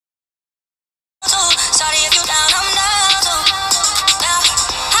if you down, I'm down too. Now,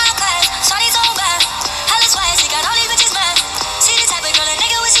 high class, shawty so bad. Hella swag, she got all these bitches mad. She the type of girl a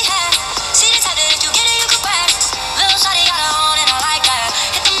nigga wish he had. She the type that if you get it, you could brag. Little shawty got her own and I like that.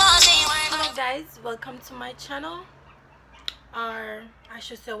 Hit the mall, she ain't worried. Hello guys, welcome to my channel. Or I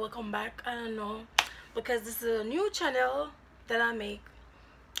should say welcome back. I don't know, because this is a new channel that I make.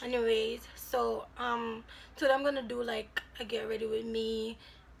 Anyways, so today I'm gonna do like a get ready with me,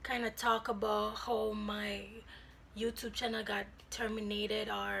 kind of talk about how my YouTube channel got terminated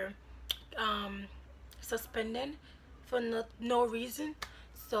or suspended for no reason.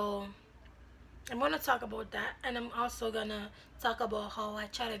 So I'm gonna talk about that, and I'm also gonna talk about how I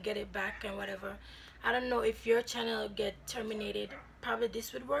try to get it back and whatever. I don't know if your channel get terminated, probably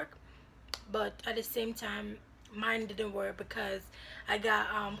this would work, but at the same time mine didn't work because I got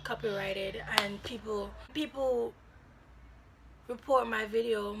copyrighted, and people report my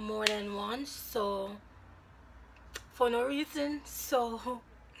video more than once, so for no reason. So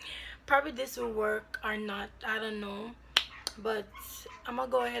probably this will work or not, I don't know, but I'm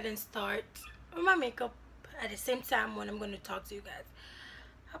gonna go ahead and start with my makeup at the same time when I'm going to talk to you guys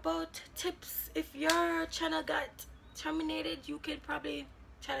about tips. If your channel got terminated, you could probably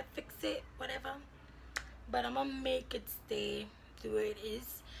try to fix it, whatever, but I'm gonna make it stay the way it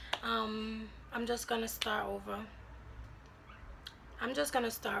is. I'm just gonna start over.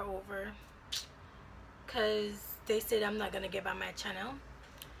 Because they said I'm not gonna get back my channel.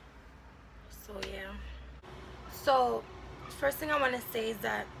 So yeah. So first thing I want to say is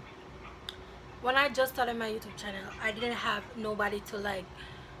that when I just started my YouTube channel, I didn't have nobody to like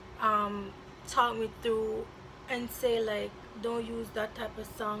talk me through and say like, don't use that type of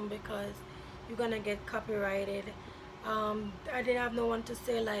song because you're gonna get copyrighted. I didn't have no one to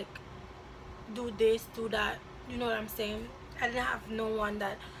say like, do this, do that, you know what I'm saying? I didn't have no one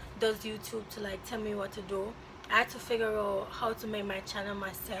that does YouTube to like tell me what to do. I had to figure out how to make my channel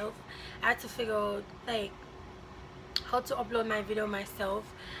myself. I had to figure out like how to upload my video myself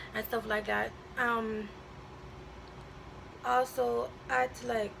and stuff like that. Also I had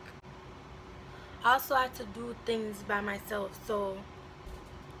to do things by myself, so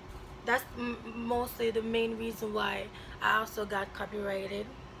that's mostly the main reason why I also got copyrighted.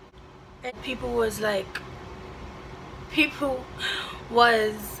 And people was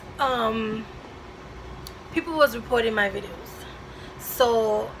reporting my videos,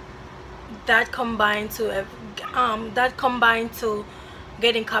 so that combined to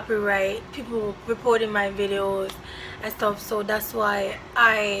getting copyright, people reporting my videos and stuff. So that's why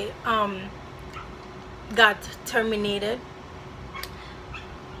I got terminated.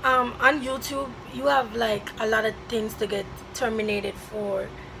 On YouTube you have like a lot of things to get terminated for,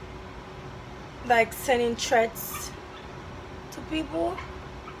 like sending threats to people,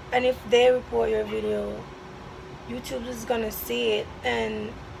 and if they report your video, YouTube is gonna see it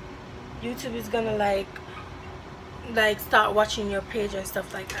and YouTube is gonna like start watching your page and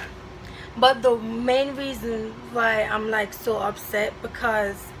stuff like that. But the main reason why I'm like so upset,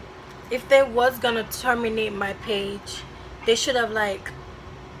 because if they was gonna terminate my page, they should have like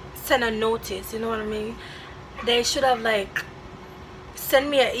sent a notice, you know what I mean? They should have like send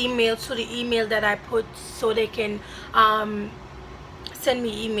me an email to the email that I put, so they can send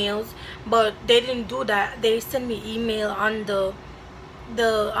me emails. But they didn't do that. They sent me email on the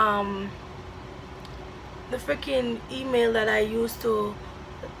freaking email that I used to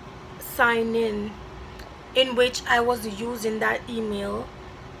sign in which I was using that email.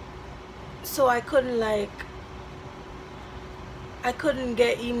 So I couldn't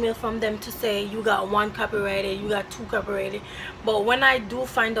get email from them to say you got 1 copyrighted, you got 2 copyrighted. But when I do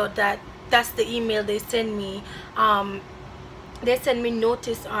find out that that's the email they send me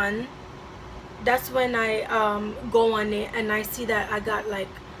notice on, that's when I go on it and I see that I got like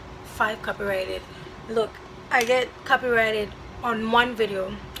 5 copyrighted. Look, I get copyrighted on one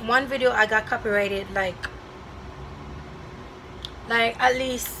video I got copyrighted like at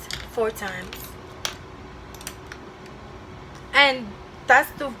least 4 times. And that's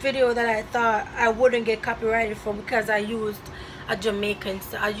the video that I thought I wouldn't get copyrighted for, because I used a Jamaican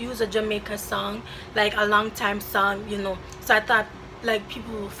song, like a long time song, you know. So I thought like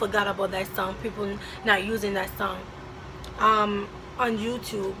people forgot about that song, people not using that song on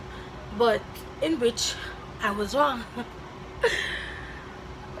YouTube, but in which I was wrong.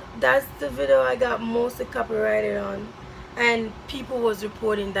 That's the video I got mostly copyrighted on, and people was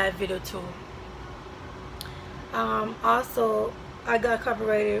reporting that video too. Also I got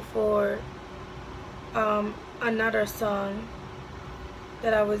copyrighted for another song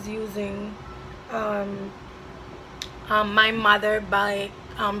that I was using, My Mother by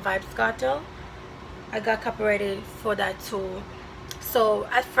Vibes Cartel. I got copyrighted for that too. So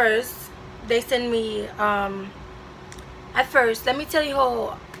at first they sent me at first, let me tell you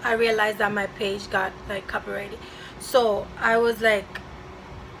how I realized that my page got like copyrighted. So I was like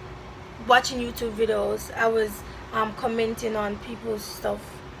watching YouTube videos, I was commenting on people's stuff,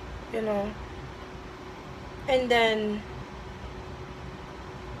 you know, and then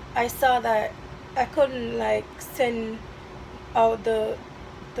I saw that I couldn't like send out the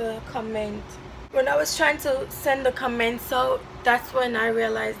comment. When I was trying to send the comments out, that's when I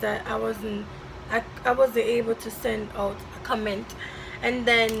realized that I wasn't able to send out a comment. And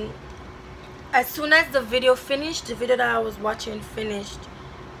then as soon as the video finished, the video that I was watching finished,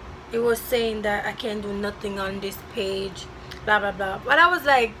 it was saying that I can't do nothing on this page, blah blah blah. But I was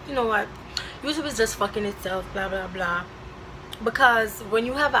like, you know what, YouTube is just fucking itself, blah blah blah. Because when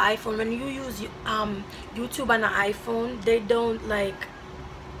you have an iPhone, when you use YouTube on an iPhone, they don't like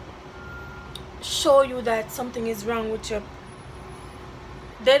show you that something is wrong with your,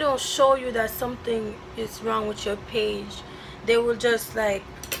 they don't show you that something is wrong with your page. They will just like,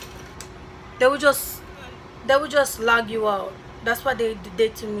 they will just log you out. That's what they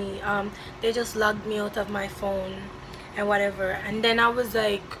did to me. They just logged me out of my phone and whatever. And then I was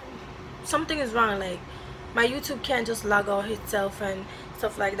like, something is wrong, like my YouTube can't just log out itself and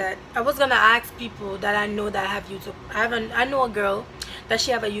stuff like that. I was gonna ask people that I know that have YouTube. I know a girl that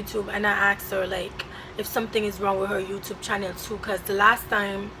she have a YouTube, and I asked her like if something is wrong with her YouTube channel too, because the last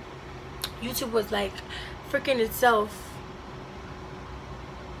time YouTube was like freaking itself.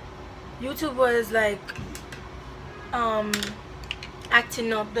 YouTube was like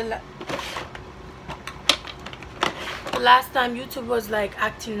acting up. The last time YouTube was like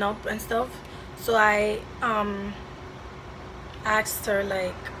acting up and stuff. So I asked her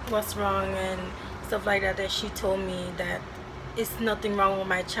like what's wrong and stuff like that, and she told me that it's nothing wrong with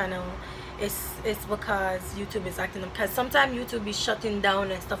my channel. It's because YouTube is acting up, because sometimes YouTube is shutting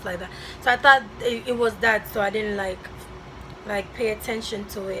down and stuff like that. So I thought it was that, so I didn't like pay attention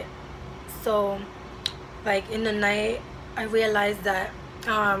to it. So like in the night I realized that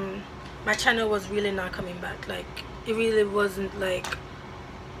my channel was really not coming back. Like it really wasn't like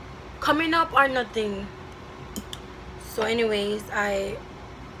coming up or nothing. So anyways, I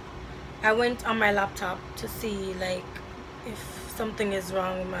went on my laptop to see like if something is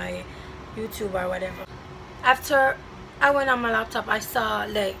wrong with my YouTube or whatever. After I went on my laptop, I saw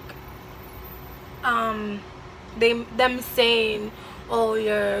like them saying, oh,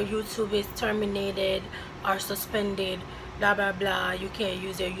 your YouTube is terminated or suspended, blah blah blah, you can't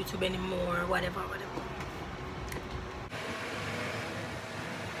use your YouTube anymore, whatever.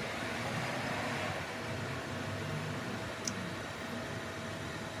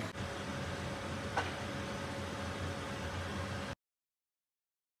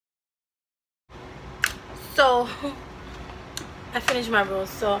 So I finished my roll.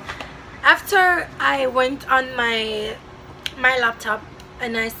 So after I went on my laptop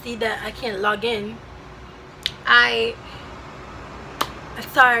and I see that I can't log in, I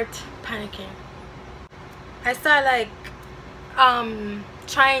start panicking. I start like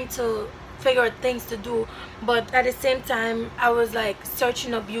trying to figure out things to do, but at the same time I was like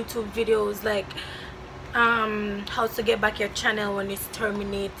searching up YouTube videos like how to get back your channel when it's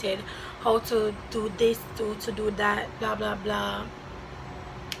terminated, how to do this, to do that, blah blah blah,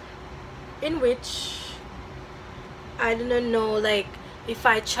 in which I didn't know like if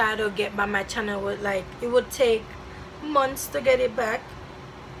I try to get back my channel, would like it would take months to get it back,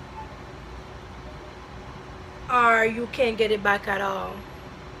 or you can't get it back at all.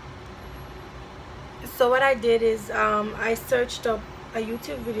 So what I did is I searched up a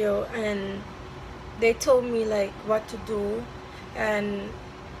YouTube video and they told me like what to do, and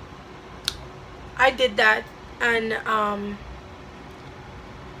I did that. And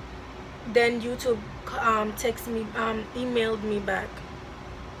then YouTube emailed me back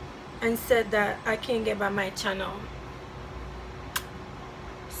and said that I can't get back my channel.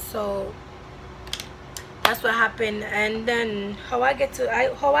 So that's what happened. And then how I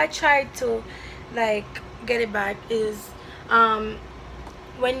tried to like get it back is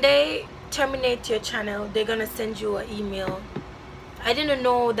when they terminate your channel, they're gonna send you an email. I didn't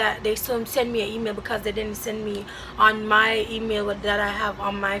know that they send me an email because they didn't send me on my email that I have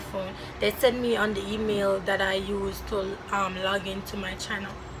on my phone. They sent me on the email that I use to log into my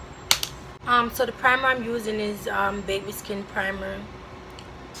channel. So the primer I'm using is baby skin primer.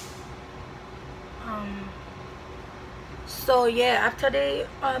 So yeah,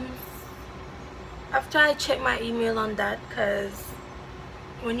 after I check my email on that, because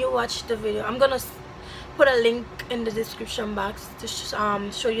when you watch the video, I'm gonna put a link in the description box to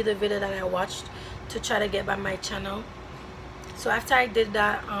show you the video that I watched to try to get by my channel. So after I did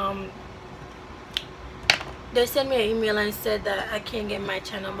that, they sent me an email and said that I can't get my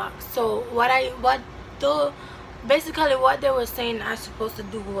channel back. So basically what they were saying I was supposed to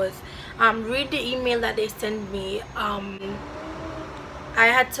do was read the email that they sent me. I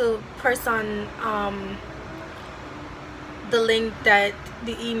had to press on the link that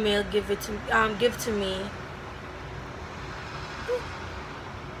the email give to me.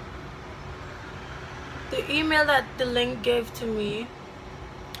 The email that the link gave to me,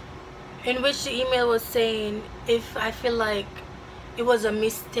 in which the email was saying if I feel like it was a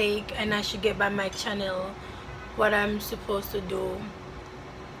mistake and I should get by my channel, what I'm supposed to do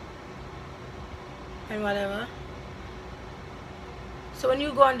and whatever. So when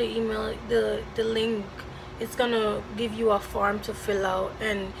you go on the email, the link, it's gonna give you a form to fill out,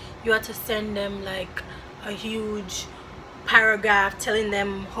 and you have to send them like a huge paragraph telling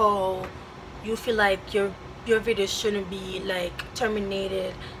them how you feel like your video shouldn't be like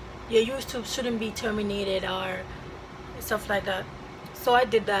terminated, your YouTube shouldn't be terminated or stuff like that. So I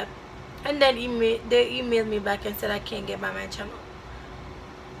did that, and then they emailed me back and said I can't get by my channel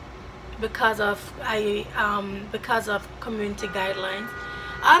because of community guidelines.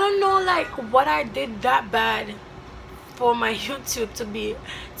 I don't know like what I did that bad for my YouTube to be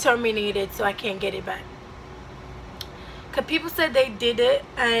terminated so I can't get it back. Cause people said they did it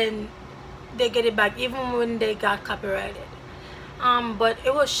and they get it back even when they got copyrighted. But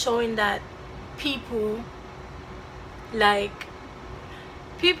it was showing that people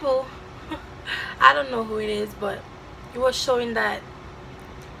I don't know who it is, but it was showing that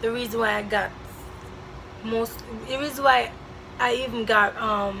the reason why I even got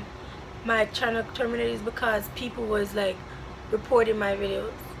my channel terminated is because people was like reporting my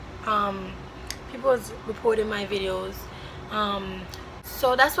videos.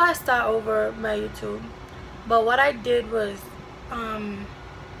 So that's why I start over my YouTube. But what I did was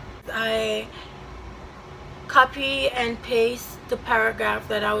I copy and paste the paragraph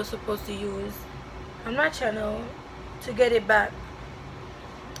that I was supposed to use on my channel to get it back.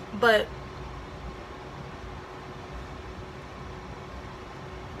 But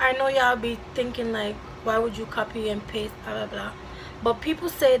I know y'all be thinking like, why would you copy and paste blah blah blah, but people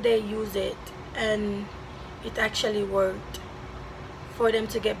say they use it and it actually worked for them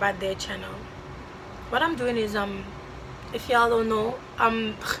to get back their channel. What I'm doing is if y'all don't know,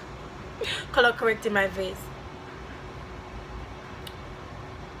 I'm color correcting my face.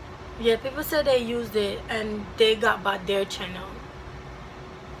 Yeah, people said they used it and they got back their channel.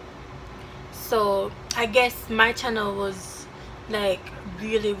 So I guess my channel was like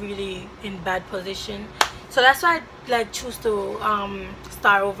really in bad position. So that's why I like choose to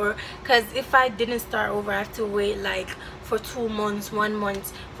start over. Because if I didn't start over, I have to wait like for 2 months, 1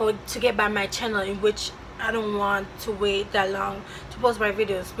 month to get by my channel, in which I don't want to wait that long to post my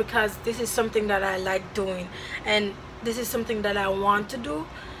videos, because this is something that I like doing and this is something that I want to do.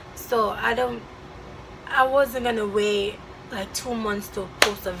 So I wasn't gonna wait like 2 months to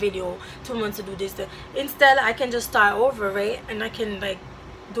post a video, 2 months to do this. Instead I can just start over, right? And I can like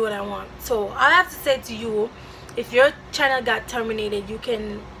do what I want. So I have to say to you, if your channel got terminated, you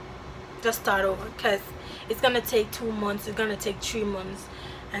can just start over, because it's gonna take 2 months, it's gonna take 3 months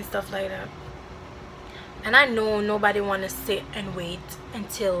and stuff like that. And I know nobody want to sit and wait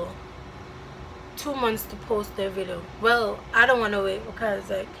until 2 months to post their video. Well, I don't want to wait, because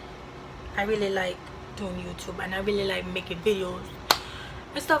like I really like doing YouTube and I really like making videos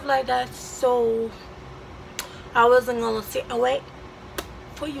and stuff like that. So I wasn't gonna sit and wait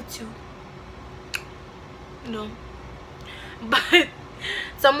for YouTube, no. But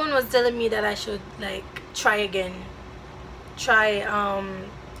someone was telling me that I should like try again, try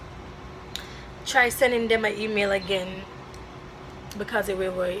sending them an email again, because it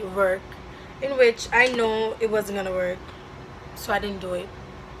will work, in which I know it wasn't gonna work, so I didn't do it.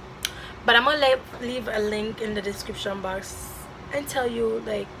 But I'm gonna leave a link in the description box and tell you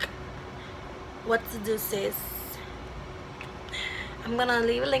like what to do, sis. I'm gonna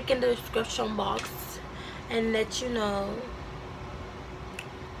leave a link in the description box and let you know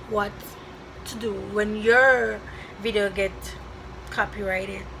what to do when your video get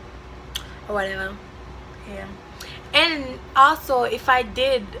copyrighted or whatever. Yeah. And also if I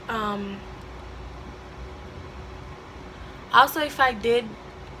did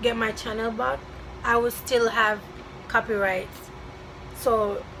get my channel back, I would still have copyrights.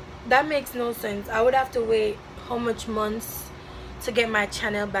 So that makes no sense. I would have to wait how much months to get my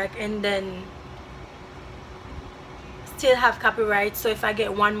channel back and then still have copyright. So if I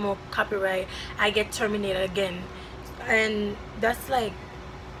get one more copyright, I get terminated again, and that's like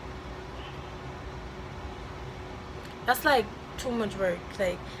That's like too much work.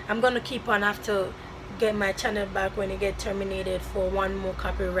 Like, I'm gonna keep on have to get my channel back when it get terminated for one more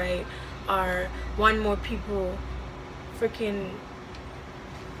copyright or one more people freaking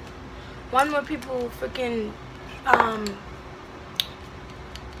I'm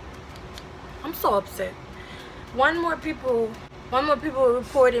so upset. One more people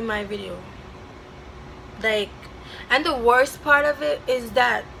reporting my video. Like, and the worst part of it is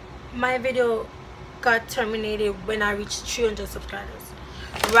that my video got terminated when I reached 300 subscribers.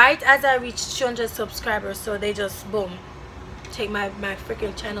 Right as I reached 300 subscribers, so they just boom, take my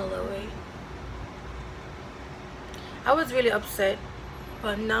freaking channel away. I was really upset,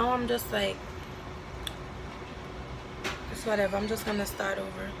 but now I'm just like, it's whatever. I'm just gonna start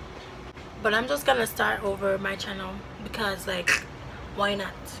over. But I'm just gonna start over my channel because, like, why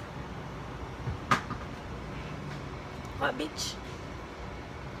not? What, bitch?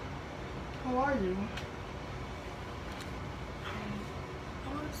 How are you?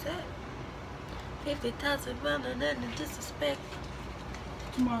 I'm upset. 50,000 rather than the disrespect.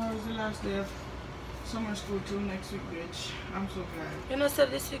 Tomorrow is the last day of summer school till next week, bitch. I'm so glad. You know, so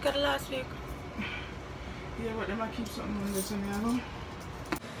this week or the last week? Yeah, but they might keep something on this in there,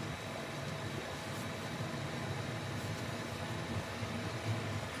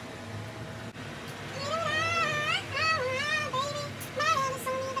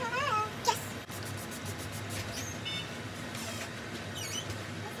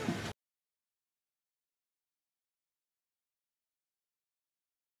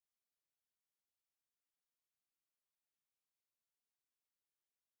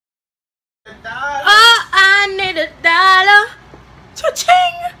 Oh, I need $1.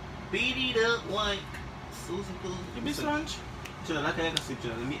 Cha-ching! Beat it up like Susan Cool. You miss lunch?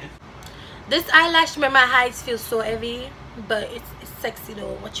 This eyelash made my eyes feel so heavy, but it's sexy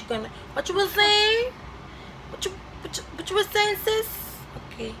though. What you was saying? What you was saying, sis?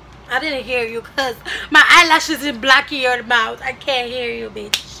 Okay, I didn't hear you because my eyelashes is blocking your mouth. I can't hear you,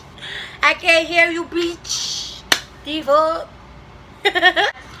 bitch. I can't hear you, bitch. Diva.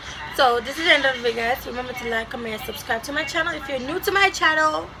 So this is the end of the video, guys. Remember to like, comment, and subscribe to my channel. If you're new to my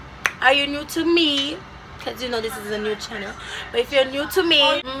channel, are you new to me? Because you know this is a new channel. But if you're new to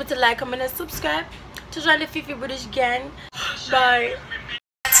me, remember to like, comment, and subscribe to join the Fifi British gang. Bye.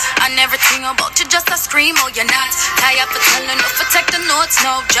 I never think about you, just a scream, oh you're not. Tie up for telling, no for take the notes,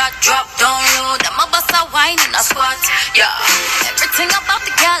 no jot, drop, download. I'm a bust a wine in a squat, yeah. Everything about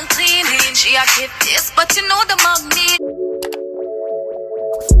the girl clean, she a give this, but you know the magnet.